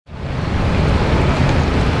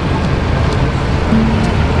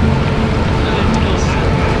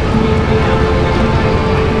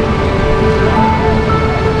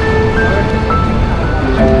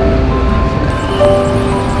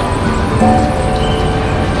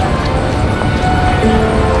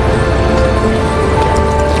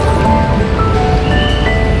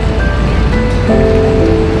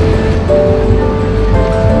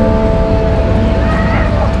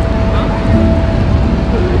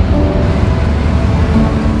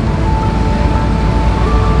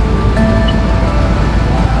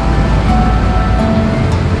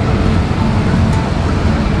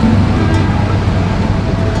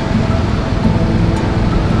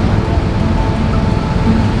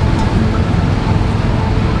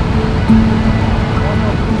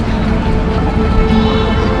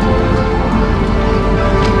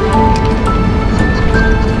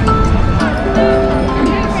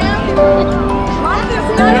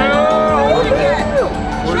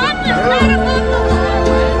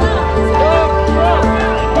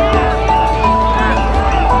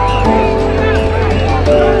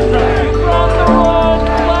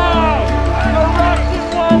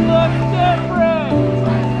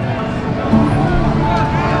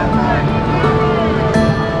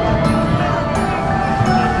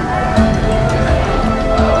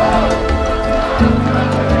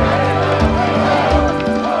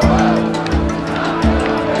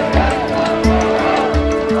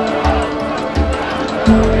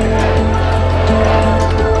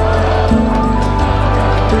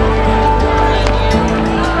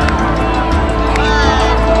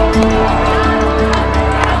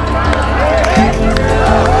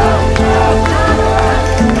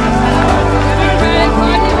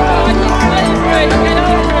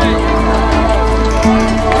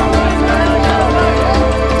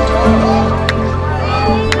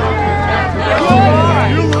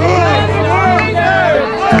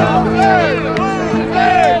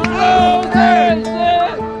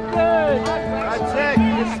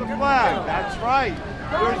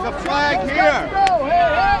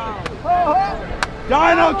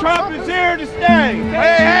Donald Trump is here to stay.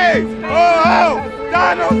 Hey, hey, oh, oh,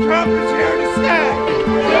 Donald Trump is here to stay.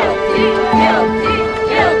 Guilty, guilty,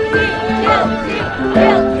 guilty, guilty,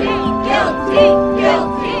 guilty, guilty,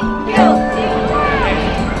 guilty, guilty.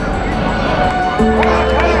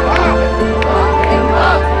 Lock him up, lock him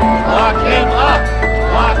up,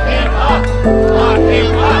 lock him up, lock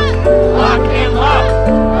him up, lock him up,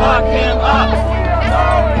 lock him up.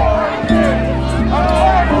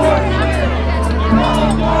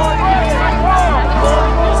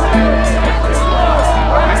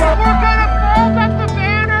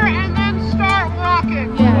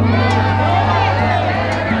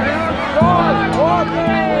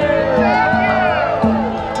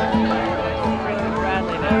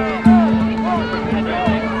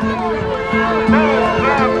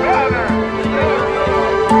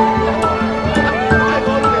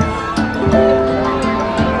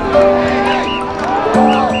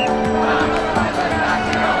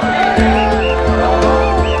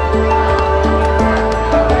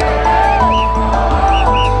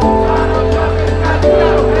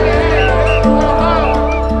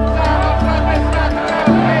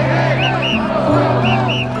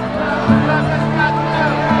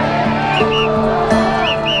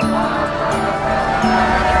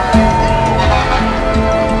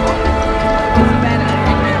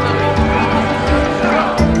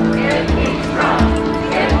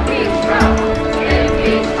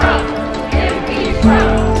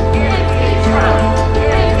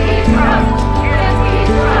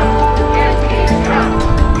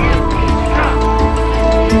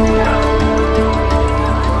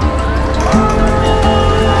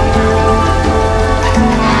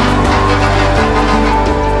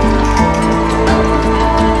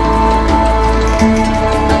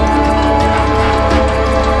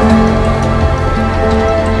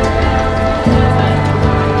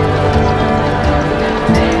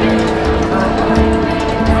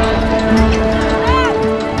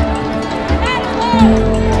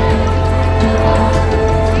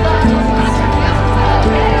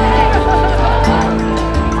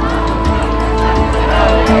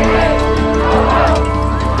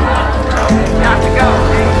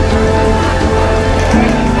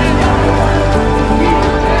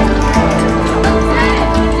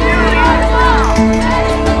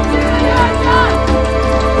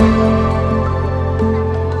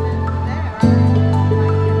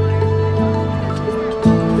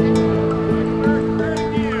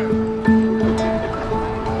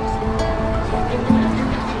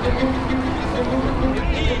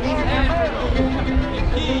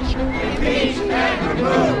 Impeach and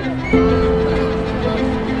remove.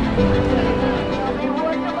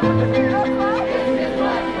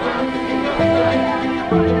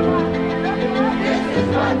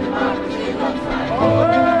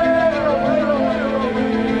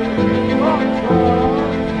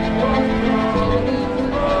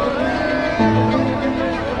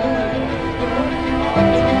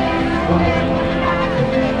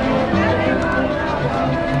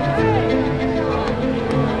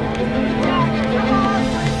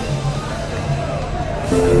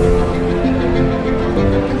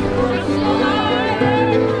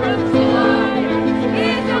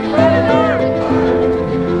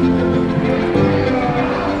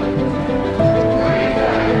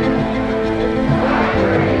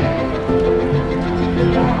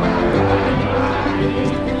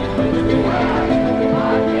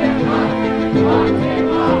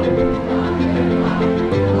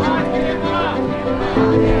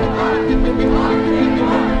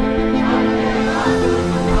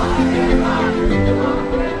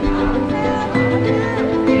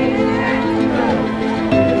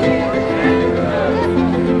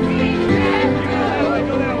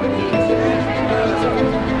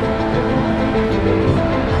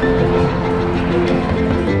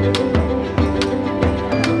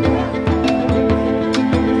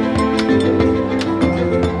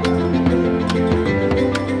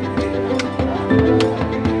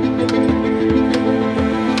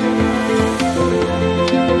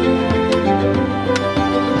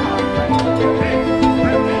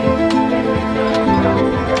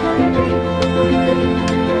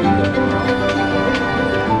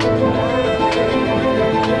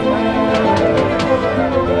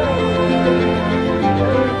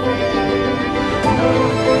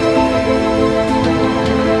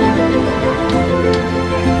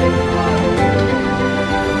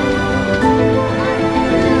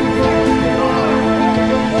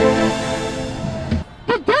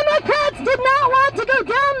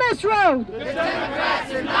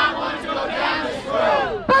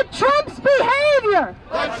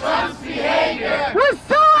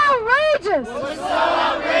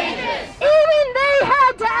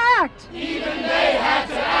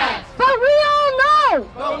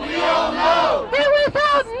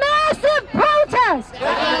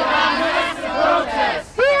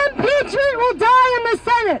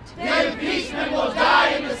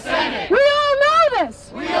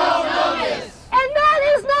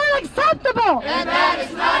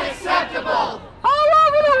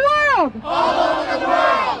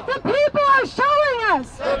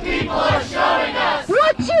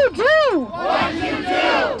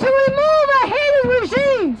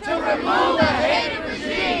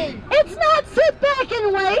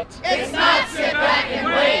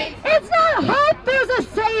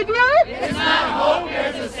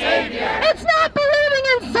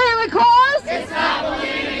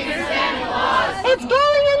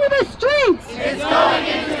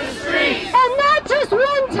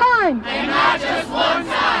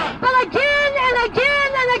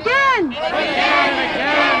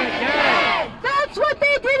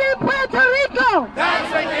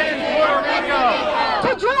 That's what they did in Puerto Rico.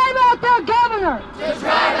 To drive out their governor. To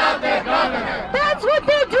drive out their governor. That's what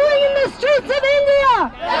they're doing in the streets of India.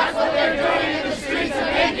 That's what they're doing in the streets of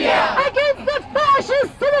India. Against the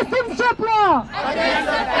fascist citizenship law. Against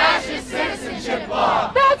the fascist citizenship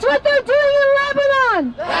law. That's what they're doing in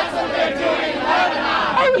Lebanon. That's what they're doing in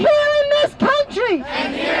Lebanon. And here in this country.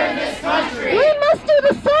 And here in this country. We must do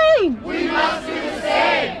the same. We must do the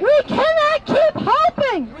same. We cannot keep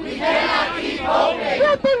hoping. We cannot keep hoping.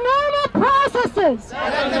 That the normal processes.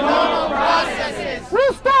 That the normal processes.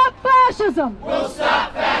 Will stop fascism. Will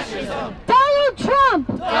stop fascism. Donald Trump.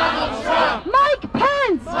 Donald Trump. Mike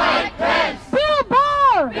Pence. Mike Pence. Bill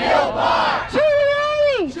Barr. Bill Barr.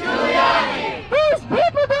 Giuliani. Giuliani. These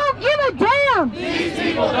people don't give a damn. These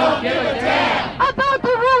people don't give a damn. About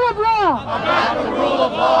the rule of law. About the rule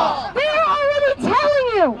of law. They're already telling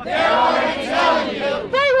you. They're already telling you.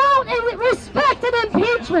 They won't respect an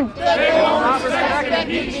impeachment. They won't respect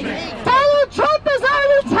impeachment. Donald Trump is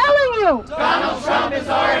already telling you. Donald Trump is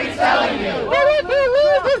already telling you. That if he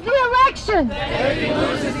loses the election. If he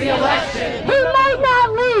loses the election. He might not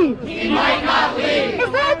leave. He might not leave.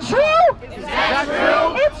 Is that true? Is that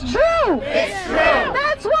true? It's true. It's true.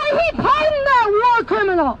 That's why he pardoned that war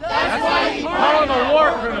criminal. That's why he pardoned a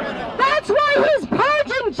war criminal. That's why he's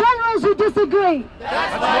purging generals who disagree.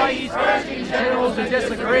 That's why he's purging generals who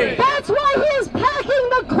disagree. That's why he is packing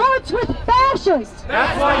the courts with fascists.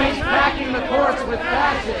 That's why he's packing the courts with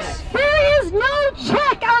fascists. There is no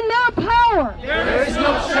check on their power. There is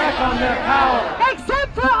no check on their power.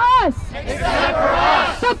 Except for us. Except for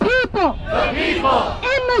us. The people. The people.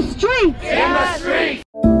 In the streets. In the streets.